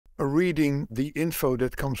reading the info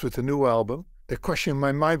that comes with the new album, the question in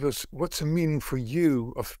my mind was, what's the meaning for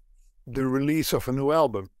you of the release of a new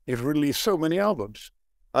album? You've released so many albums.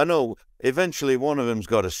 I know, eventually one of them's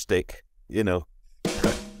got to stick, you know.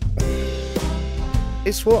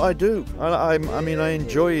 It's what I do. I mean, I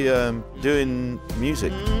enjoy doing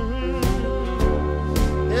music.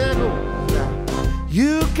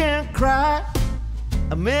 You can cry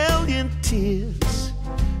a million tears.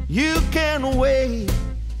 You can wait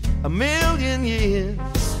a million years.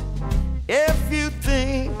 If you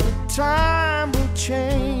think time will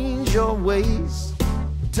change your ways,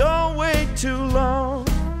 don't wait too long.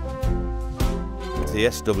 The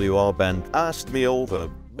SWR Band asked me over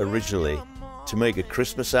originally to make a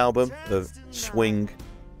Christmas album of swing,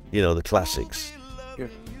 you know, the classics. Yeah.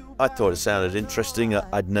 I thought it sounded interesting.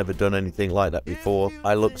 I'd never done anything like that before.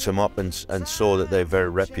 I looked them up and saw that they're a very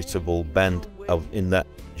reputable band in that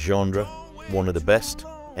genre, one of the best.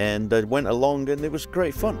 And I went along and it was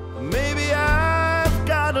great fun. Maybe I've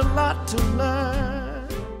got a lot to learn.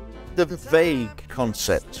 The vague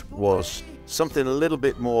concept was something a little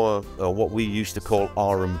bit more what we used to call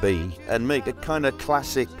R&B, and make a kind of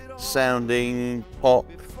classic sounding pop,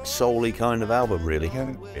 soul-y kind of album, really.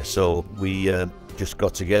 Yeah. So we just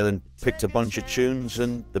got together and picked a bunch of tunes,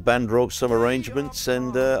 and the band wrote some arrangements,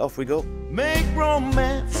 and off we go. Make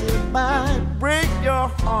romance, it might break your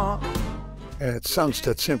heart. It sounds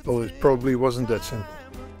that simple. It probably wasn't that simple.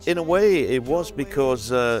 In a way, it was,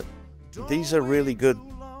 because these are really good,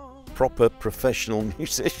 proper professional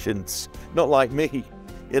musicians, not like me,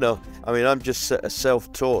 you know. I mean, I'm just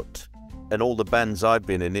self-taught, and all the bands I've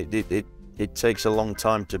been in, it takes a long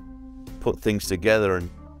time to put things together and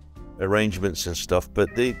arrangements and stuff,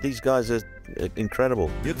 but these guys are incredible.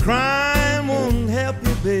 Your crime won't help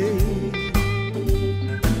you, babe.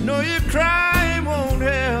 No, your crime won't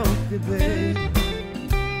help you, babe.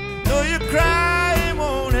 No, your crime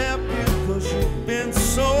won't help you, 'cause you've been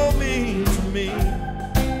so mean to me.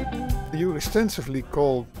 You extensively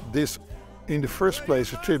called this, in the first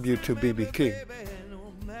place, a tribute to B.B. King.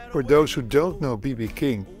 For those who don't know B.B.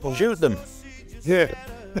 King... Shoot them! Yeah.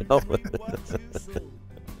 No.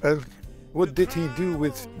 What did he do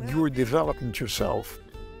with your development yourself?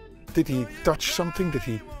 Did he touch something? Did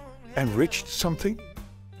he enrich something?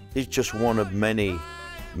 He's just one of many,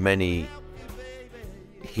 many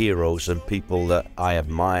heroes and people that I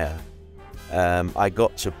admire. I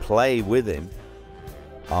got to play with him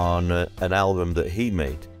on an album that he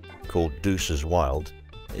made called Deuces Wild.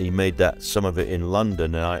 He made that, some of it in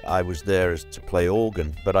London, and I was there to play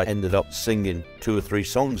organ, but I ended up singing 2 or 3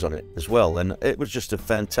 songs on it as well, and it was just a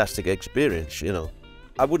fantastic experience, you know.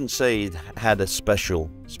 I wouldn't say he had a special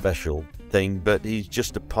thing, but he's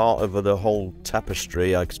just a part of the whole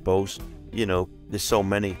tapestry, I suppose. You know, there's so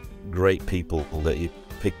many great people that you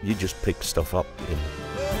just pick stuff up, you know.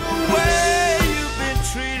 The way you've been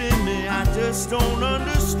treating me, I just don't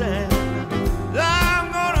understand. I'm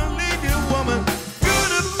gonna leave you, woman.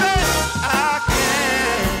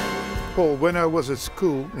 Paul, when I was at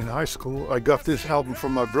school, in high school, I got this album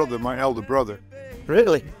from my brother, my elder brother.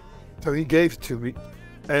 Really? So he gave it to me,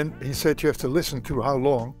 and he said you have to listen to How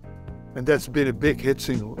Long, and that's been a big hit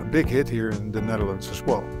single, a big hit here in the Netherlands as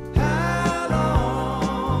well. How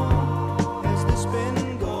long has this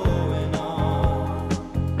been going on?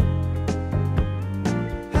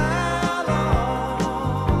 How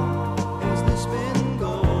long has this been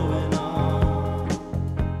going on?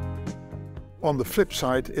 On the flip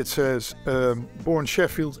side, it says, born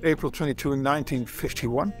Sheffield, April 22,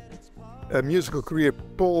 1951. A musical career,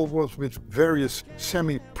 Paul was with various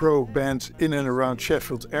semi-pro bands in and around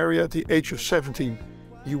Sheffield area. At the age of 17,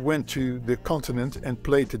 you went to the continent and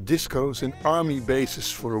played the discos and army bases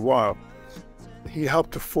for a while. He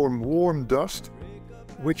helped to form Warm Dust,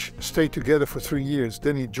 which stayed together for 3 years.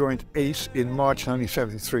 Then he joined Ace in March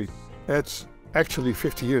 1973. That's actually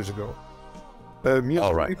 50 years ago.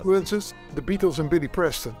 Musical influences, the Beatles and Billy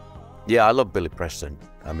Preston. Yeah, I love Billy Preston.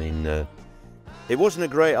 I mean, it wasn't a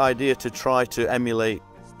great idea to try to emulate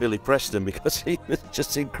Billy Preston because he was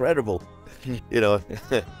just incredible. You know,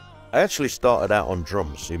 I actually started out on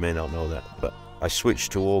drums, you may not know that, but I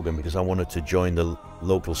switched to organ because I wanted to join the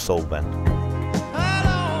local soul band.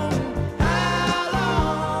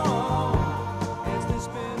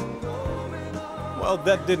 Well,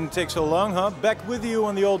 that didn't take so long, huh? Back with you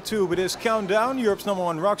on the old tube. It is Countdown, Europe's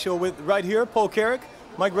 #1 rock show with, right here, Paul Carrack,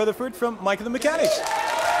 Mike Rutherford from Mike and the Mechanics.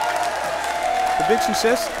 A big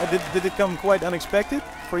success. Did it come quite unexpected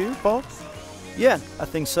for you, Paul? Yeah, I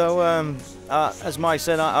think so. As Mike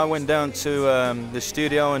said, I went down to the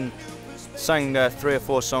studio and sang 3 or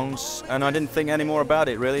 4 songs, and I didn't think any more about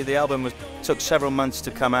it really. The album took several months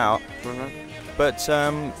to come out, but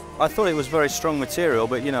I thought it was very strong material.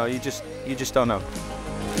 But you know, you just don't know.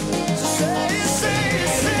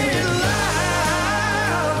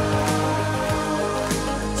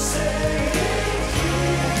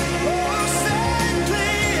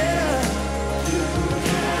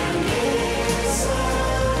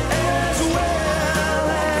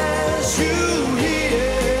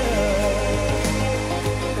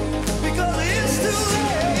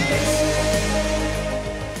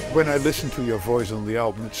 When I listen to your voice on the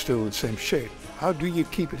album, it's still the same shape. How do you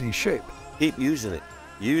keep it in shape? Keep using it.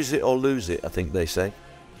 Use it or lose it, I think they say.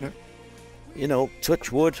 Yeah. You know,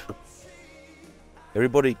 touch wood.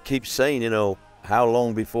 Everybody keeps saying, you know, how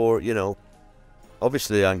long before, you know,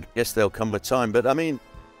 obviously I guess there'll come a time, but I mean,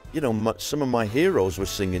 you know, some of my heroes were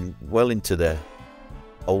singing well into their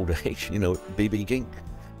old age, you know, B.B. King,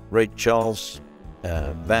 Ray Charles,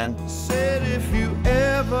 Van. Said if you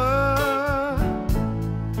ever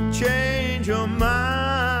change your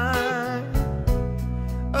mind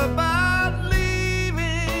about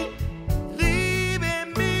leaving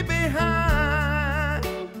me behind.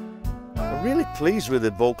 I'm really pleased with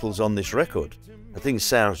the vocals on this record. I think it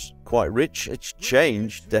sounds quite rich. It's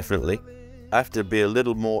changed, definitely. I have to be a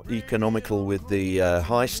little more economical with the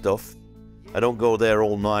high stuff. I don't go there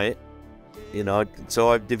all night, you know, so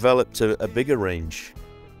I've developed a bigger range.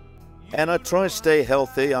 And I try to stay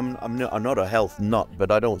healthy. I'm not a health nut,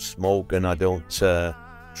 but I don't smoke and I don't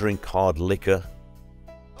drink hard liquor.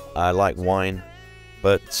 I like wine,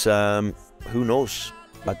 but who knows?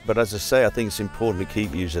 But as I say, I think it's important to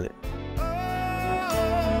keep using it.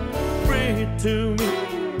 Bring it to me.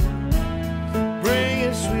 Bring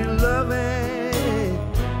it, sweet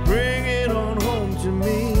loving. Bring it on home to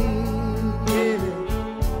me.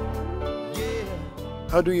 Yeah.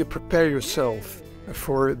 How do you prepare yourself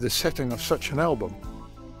for the setting of such an album?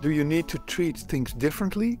 Do you need to treat things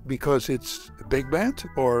differently because it's a big band,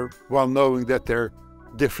 or while knowing that they're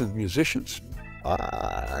different musicians?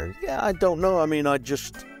 Yeah, I don't know. I mean, I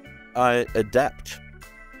adapt.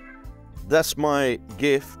 That's my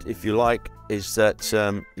gift, if you like, is that,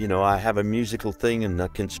 you know, I have a musical thing and I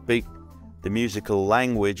can speak the musical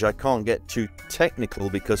language. I can't get too technical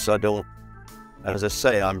because I don't, as I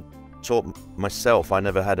say, I'm taught myself. I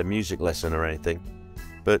never had a music lesson or anything.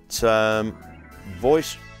 But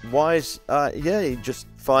voice-wise, yeah, you just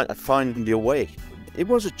find your way. It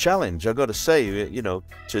was a challenge, I got to say, you know,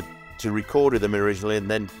 to record with them originally and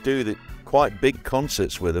then do the quite big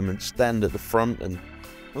concerts with them and stand at the front and,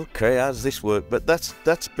 okay, how's this work? But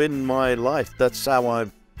that's been my life. That's how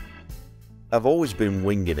I've always been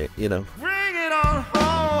winging it, you know. Bring it on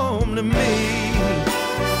home to me.